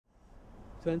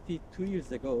22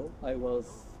 years ago, I was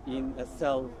in a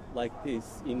cell like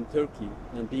this in Turkey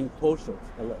and being tortured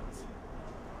a lot.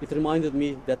 It reminded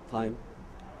me that time.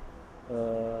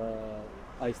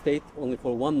 I stayed only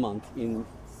for 1 month in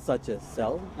such a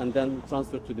cell and then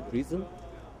transferred to the prison,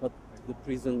 but the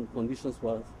prison conditions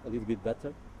were a little bit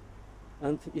better.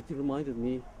 And it reminded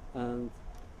me, and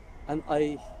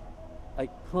I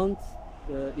can't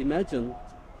imagine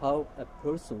how a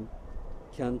person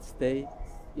can stay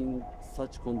in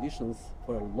such conditions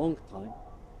for a long time.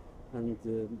 And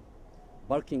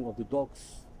barking of the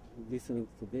dogs, listening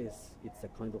to this, it's a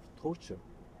kind of torture,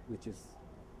 which is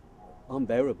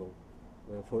unbearable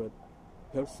for a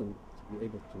person to be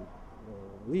able to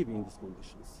live in these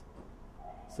conditions.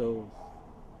 So,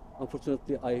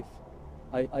 unfortunately,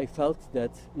 I felt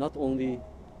that not only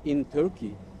in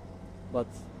Turkey, but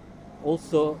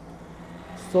also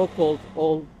so-called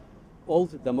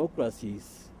old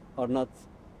democracies are not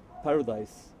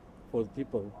paradise for the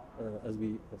people, as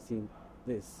we have seen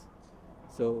this.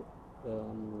 So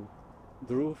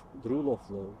the rule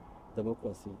of law,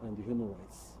 democracy, and the human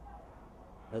rights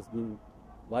has been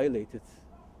violated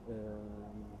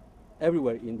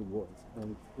everywhere in the world,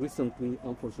 and recently,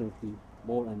 unfortunately,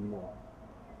 more and more.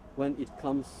 When it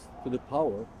comes to the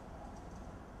power,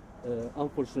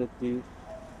 unfortunately,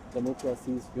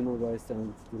 democracies, human rights,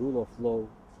 and the rule of law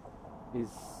is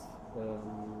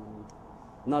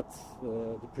not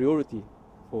the priority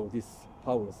for these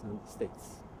powers and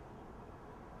states.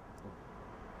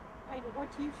 And what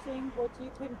do you think, what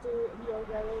you can do in your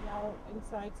role now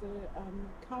inside the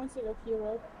Council of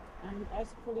Europe and as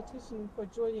a politician for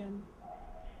Julian,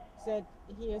 that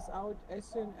he is out as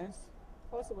soon as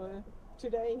possible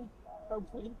today,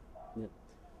 hopefully?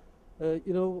 Yeah.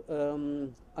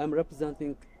 I'm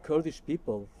representing Kurdish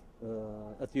people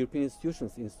at the European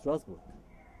institutions in Strasbourg.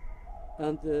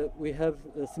 And we have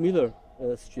similar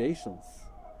situations.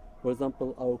 For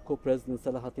example, our co-president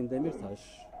Selahattin Demirtas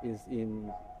is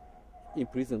in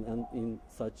prison and in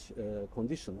such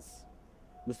conditions.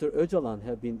 Mr. Öcalan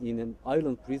have been in an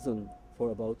island prison for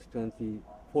about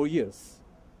 24 years,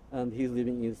 and he's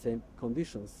living in the same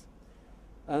conditions.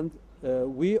 And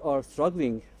we are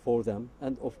struggling for them,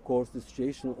 and of course the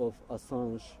situation of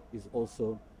Assange is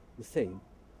also the same.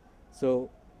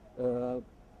 So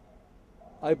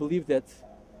I believe that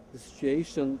the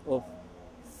situation of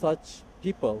such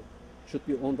people should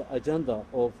be on the agenda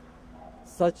of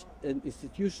such an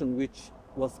institution which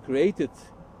was created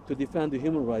to defend the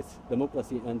human rights,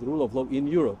 democracy, and the rule of law in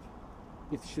Europe.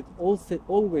 It should also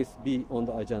always be on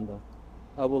the agenda.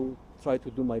 I will try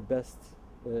to do my best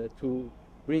to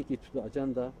bring it to the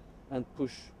agenda and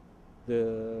push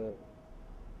the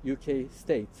UK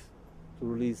state to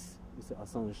release Mr.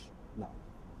 Assange now.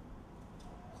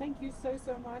 Thank you so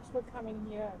much for coming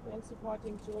here and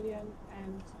supporting Julian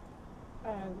and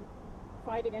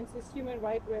fight against these human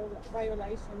rights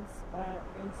violations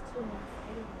against humans.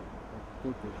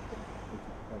 Thank you.